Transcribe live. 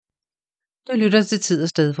Du lytter til Tid og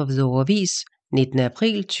Sted fra Hvidovre Avis, 19.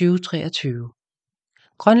 april 2023.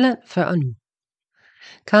 Grønland før og nu.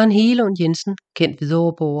 Karen Hegelund Jensen, kendt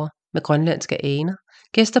Hvidovreborger med grønlandske aner,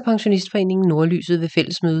 gæster Pensionistforeningen Nordlyset ved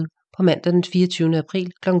fællesmøde på mandag den 24.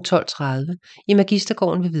 april kl. 12.30 i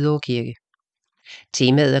Magistergården ved Hvidovre Kirke.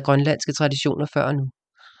 Temaet er grønlandske traditioner før og nu,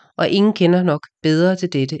 og ingen kender nok bedre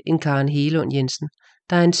til dette end Karen Hegelund Jensen,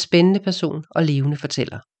 der er en spændende person og levende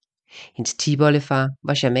fortæller. Hendes tipoldefar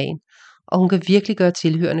var shaman, og hun kan virkelig gøre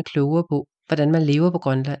tilhørende klogere på, hvordan man lever på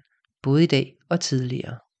Grønland, både i dag og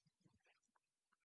tidligere.